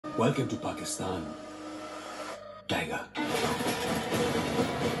Welcome to Pakistan, Tiger.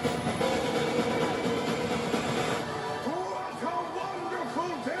 What a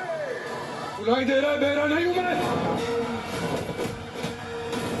wonderful day! सुनाई दे रहा है मेरा नहीं हूं मैं।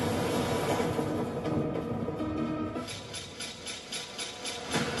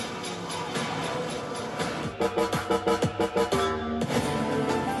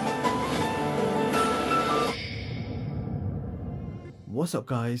 What's up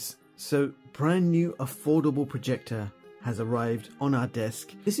guys? So brand new affordable projector has arrived on our desk.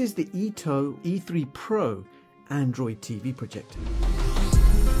 This is the ETOE E3 Pro Android TV projector.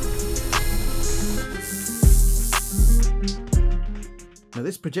 Now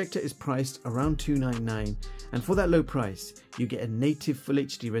this projector is priced around $299, and for that low price you get a native Full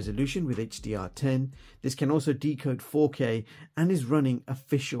HD resolution with HDR10. This can also decode 4K and is running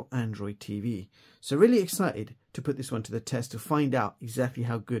official Android TV. So really excited to put this one to the test to find out exactly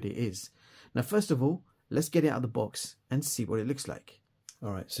how good it is. Now first of all, let's get it out of the box and see what it looks like.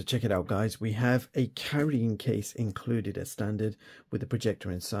 Alright, so check it out guys. We have a carrying case included as standard with the projector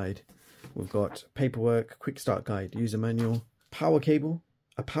inside. We've got paperwork, quick start guide, user manual, power cable,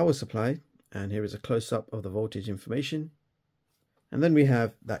 a power supply, and here is a close-up of the voltage information. And then we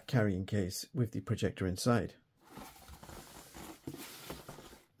have that carrying case with the projector inside.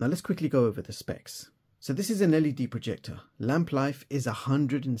 Now let's quickly go over the specs. So this is an LED projector. Lamp life is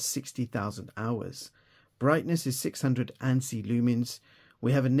 160,000 hours. Brightness is 600 ANSI lumens.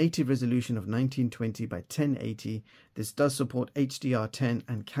 We have a native resolution of 1920 by 1080. This does support HDR10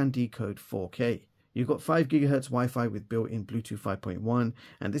 and can decode 4K. You've got 5 GHz Wi-Fi with built-in Bluetooth 5.1,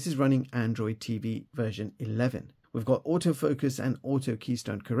 and this is running Android TV version 11. We've got autofocus and auto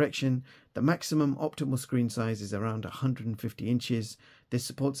Keystone correction. The maximum optimal screen size is around 150 inches. This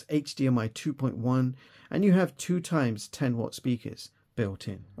supports HDMI 2.1, and you have 2 times 10 watt speakers built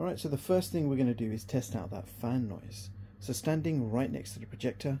in. Alright, so the first thing we're going to do is test out that fan noise. So standing right next to the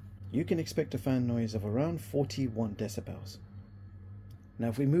projector, you can expect a fan noise of around 41 decibels. Now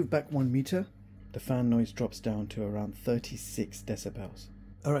if we move back 1 meter, the fan noise drops down to around 36 decibels.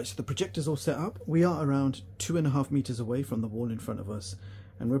 Alright, so the projector's all set up. We are around 2.5 meters away from the wall in front of us,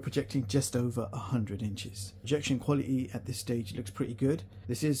 and we're projecting just over 100 inches. Projection quality at this stage looks pretty good.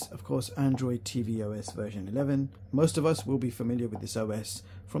 This is, of course, Android TV OS version 11. Most of us will be familiar with this OS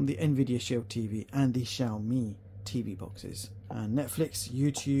from the Nvidia Shield TV and the Xiaomi TV boxes. And Netflix,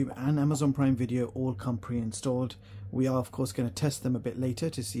 YouTube, and Amazon Prime Video all come pre-installed. We are, of course, going to test them a bit later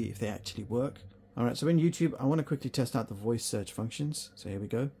to see if they actually work. Alright, so in YouTube, I want to quickly test out the voice search functions. So here we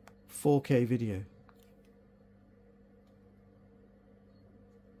go. 4K video.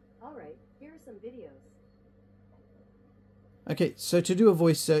 Alright, here are some videos. Okay, so to do a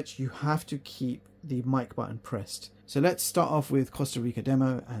voice search, you have to keep the mic button pressed. So let's start off with Costa Rica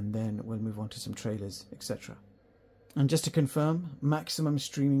demo, and then we'll move on to some trailers, etc. And just to confirm, maximum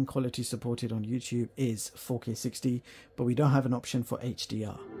streaming quality supported on YouTube is 4K 60, but we don't have an option for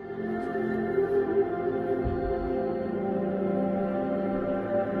HDR.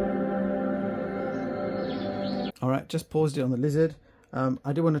 Alright, just paused it on the Lizard.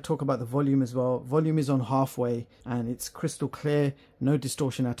 I do want to talk about the volume as well. Volume is on halfway and it's crystal clear, no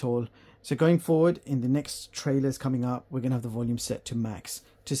distortion at all. So going forward, in the next trailers coming up, we're going to have the volume set to max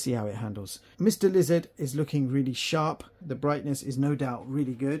to see how it handles. Mr. Lizard is looking really sharp. The brightness is no doubt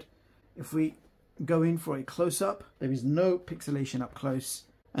really good. If we go in for a close-up, there is no pixelation up close,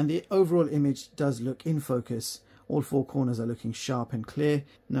 and the overall image does look in focus. All 4 corners are looking sharp and clear.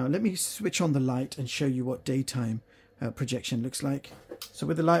 Now let me switch on the light and show you what daytime projection looks like. So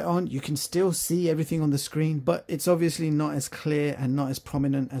with the light on, you can still see everything on the screen, but it's obviously not as clear and not as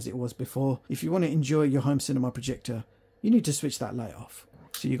prominent as it was before. If you want to enjoy your home cinema projector, you need to switch that light off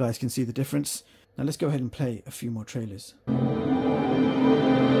so you guys can see the difference. Now let's go ahead and play a few more trailers.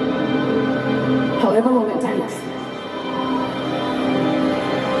 However long it takes.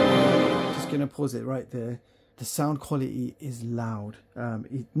 Just gonna pause it right there. The sound quality is loud.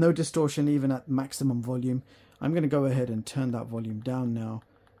 No distortion even at maximum volume. I'm going to go ahead and turn that volume down now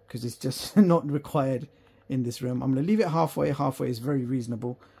because it's just not required in this room. I'm going to leave it halfway. Halfway is very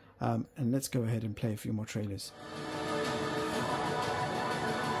reasonable. And let's go ahead and play a few more trailers.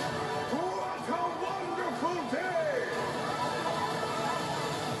 What a wonderful day!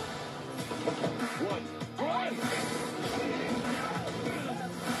 What?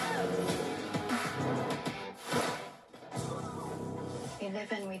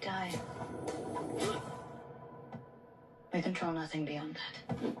 11 we die. We control nothing beyond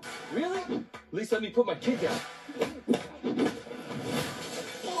that. Really? At least let me put my kid down.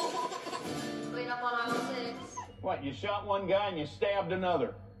 What, you shot one guy and you stabbed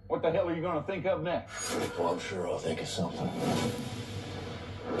another? What the hell are you gonna think of next? Well, I'm sure I'll think of something.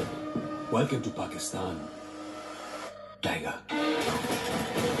 Welcome to Pakistan, Tiger.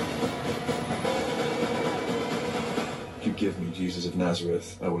 If you give me Jesus of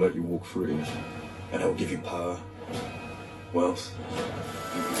Nazareth, I will let you walk free, and I will give you power, wealth.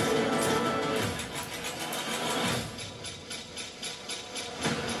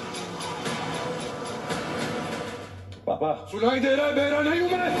 Papa. सुनाई दे रहा है बेरा नहीं हूं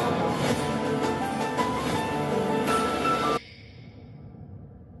मैं।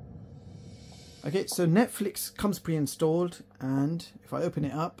 Okay, so Netflix comes pre-installed, and if I open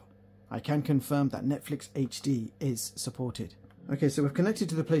it up, I can confirm that Netflix HD is supported. Okay, so we've connected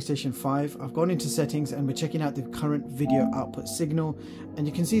to the PlayStation 5. I've gone into settings and we're checking out the current video output signal, and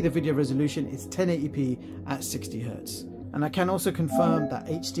you can see the video resolution is 1080p at 60 Hz. And I can also confirm that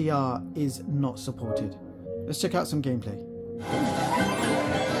HDR is not supported. Let's check out some gameplay.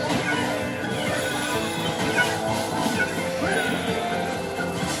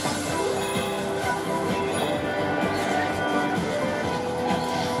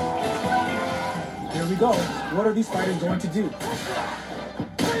 Here we go. What are these fighters going to do?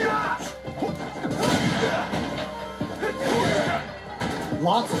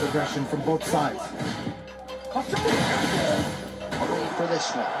 Lots of aggression from both sides. For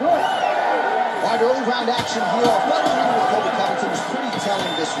this one. Right, early round action here. What we did with Kobe Covington was pretty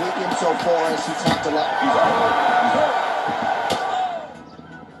telling this week insofar as he talked a lot.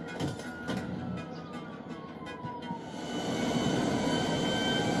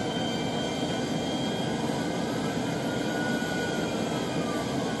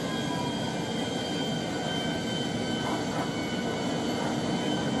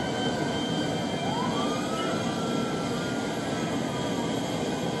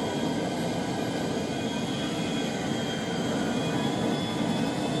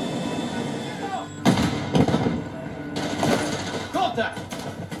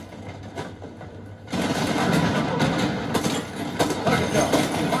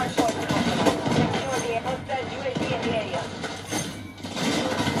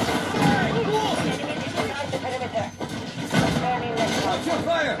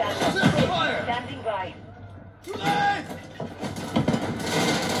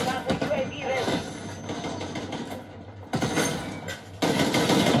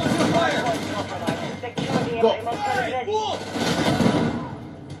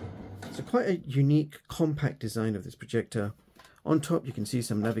 So quite a unique, compact design of this projector. On top you can see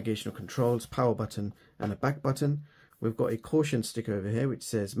some navigational controls, power button and a back button. We've got a caution sticker over here which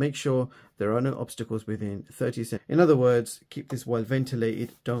says make sure there are no obstacles within 30 seconds. In other words, keep this well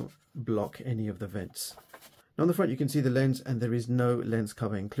ventilated, don't block any of the vents. Now on the front you can see the lens, and there is no lens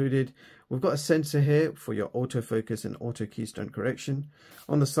cover included. We've got a sensor here for your autofocus and auto keystone correction.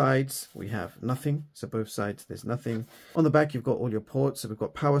 On the sides we have nothing, so both sides there's nothing. On the back you've got all your ports, so we've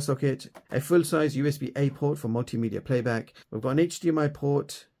got power socket, a full-size USB-A port for multimedia playback, we've got an HDMI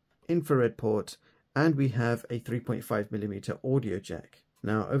port, infrared port, and we have a 3.5mm audio jack.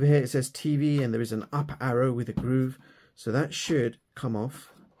 Now over here it says TV, and there is an up arrow with a groove, so that should come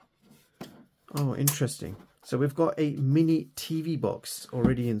off. Oh, interesting. So we've got a mini TV box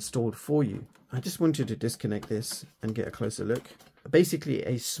already installed for you. I just wanted to disconnect this and get a closer look. Basically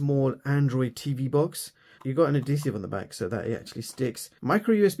a small Android TV box. You got an adhesive on the back so that it actually sticks.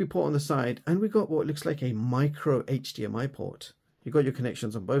 Micro USB port on the side, and we got what looks like a micro HDMI port. You got your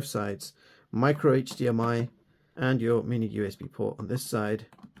connections on both sides. Micro HDMI and your mini USB port on this side.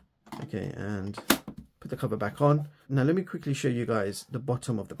 Okay, and put the cover back on. Now let me quickly show you guys the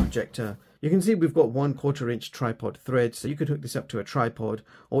bottom of the projector. You can see we've got 1/4 inch tripod thread, so you could hook this up to a tripod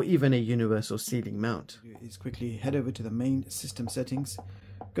or even a universal ceiling mount. Is quickly head over to the main system settings,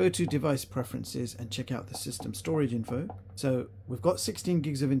 go to device preferences and check out the system storage info. So we've got 16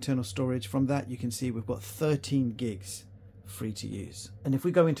 gigs of internal storage. From that you can see we've got 13 gigs free to use. And if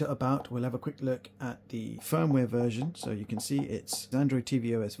we go into about, we'll have a quick look at the firmware version. So you can see it's Android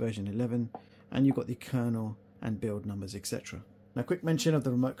tvOS version 11, and you've got the kernel and build numbers, etc. Now, quick mention of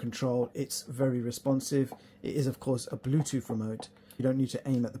the remote control. It's very responsive. It is of course a Bluetooth remote. You don't need to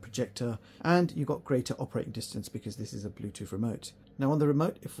aim at the projector, and you've got greater operating distance because this is a Bluetooth remote. Now on the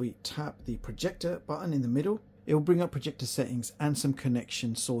remote, if we tap the projector button in the middle, it will bring up projector settings and some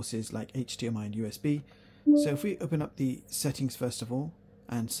connection sources like HDMI and USB. So if we open up the settings first of all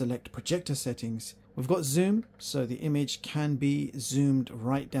and select projector settings, we've got zoom, so the image can be zoomed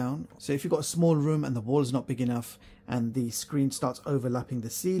right down. So if you've got a small room and the wall is not big enough and the screen starts overlapping the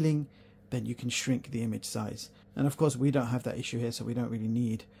ceiling, then you can shrink the image size. And of course we don't have that issue here, so we don't really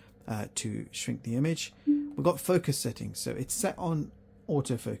need to shrink the image. We've got focus settings, so it's set on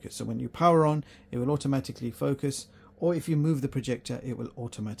autofocus. So when you power on, it will automatically focus, or if you move the projector, it will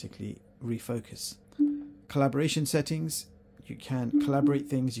automatically refocus. Collaboration settings, you can collaborate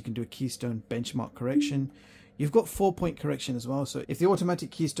things, you can do a Keystone benchmark correction. You've got 4-point correction as well, so if the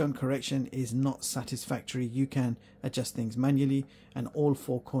automatic Keystone correction is not satisfactory, you can adjust things manually, and all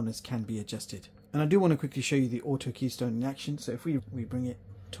 4 corners can be adjusted. And I do want to quickly show you the auto Keystone in action. So if we bring it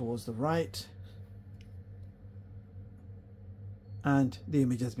towards the right, and the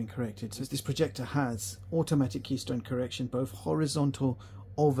image has been corrected. So this projector has automatic Keystone correction, both horizontal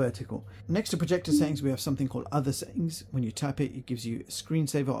or vertical. Next to projector settings, we have something called other settings. When you tap it, it gives you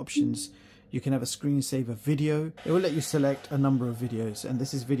screensaver options. You can have a screensaver video. It will let you select a number of videos, and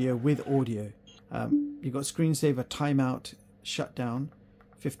this is video with audio. You've got screensaver timeout, shutdown,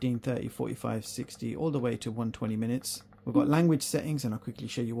 15, 30, 45, 60, all the way to 120 minutes. We've got language settings, and I'll quickly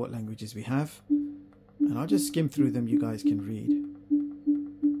show you what languages we have. And I'll just skim through them, you guys can read.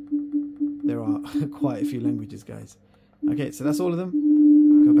 There are quite a few languages, guys. Okay, so that's all of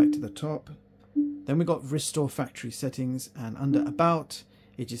them. Go back to the top. Then we've got restore factory settings, and under about,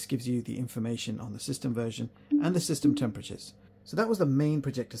 it just gives you the information on the system version and the system temperatures. So that was the main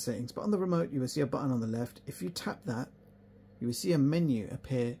projector settings, but on the remote you will see a button on the left. If you tap that, you will see a menu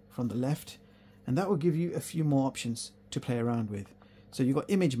appear from the left, and that will give you a few more options to play around with. So you've got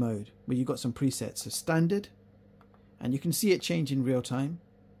image mode, where you've got some presets. So standard, and you can see it change in real time,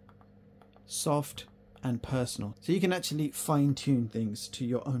 soft, and personal. So you can actually fine tune things to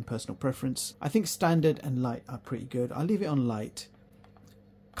your own personal preference. I think standard and light are pretty good. I'll leave it on light.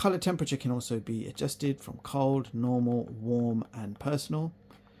 Color temperature can also be adjusted from cold, normal, warm, and personal.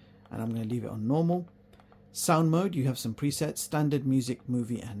 And I'm going to leave it on normal. Sound mode, you have some presets, standard, music,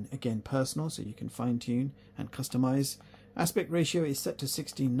 movie, and again personal, so you can fine tune and customize. Aspect ratio is set to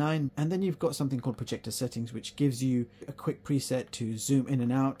 16:9, and then you've got something called projector settings, which gives you a quick preset to zoom in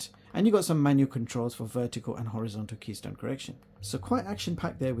and out, and you've got some manual controls for vertical and horizontal Keystone correction. So quite action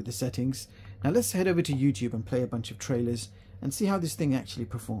packed there with the settings. Now let's head over to YouTube and play a bunch of trailers and see how this thing actually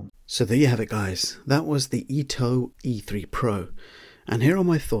performs. So there you have it, guys. That was the ETOE E3 Pro, and here are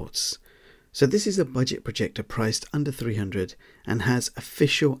my thoughts. So this is a budget projector priced under 300 and has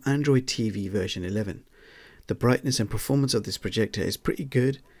official Android TV version 11. The brightness and performance of this projector is pretty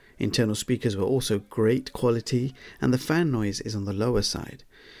good. Internal speakers were also great quality, and the fan noise is on the lower side.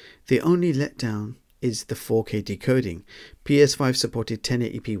 The only letdown is the 4K decoding. PS5 supported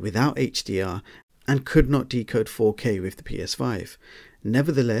 1080p without HDR and could not decode 4K with the PS5.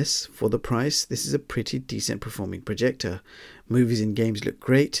 Nevertheless, for the price, this is a pretty decent performing projector. Movies and games look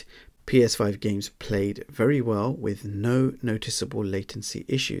great. PS5 games played very well with no noticeable latency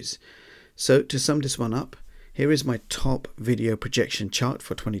issues. So to sum this one up, here is my top video projection chart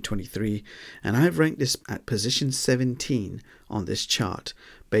for 2023, and I have ranked this at position 17 on this chart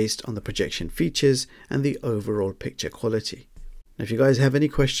based on the projection features and the overall picture quality. Now, if you guys have any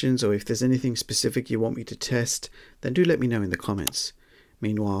questions or if there's anything specific you want me to test, then do let me know in the comments.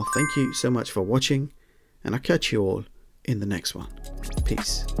 Meanwhile, thank you so much for watching, and I'll catch you all in the next one.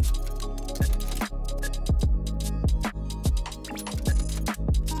 Peace.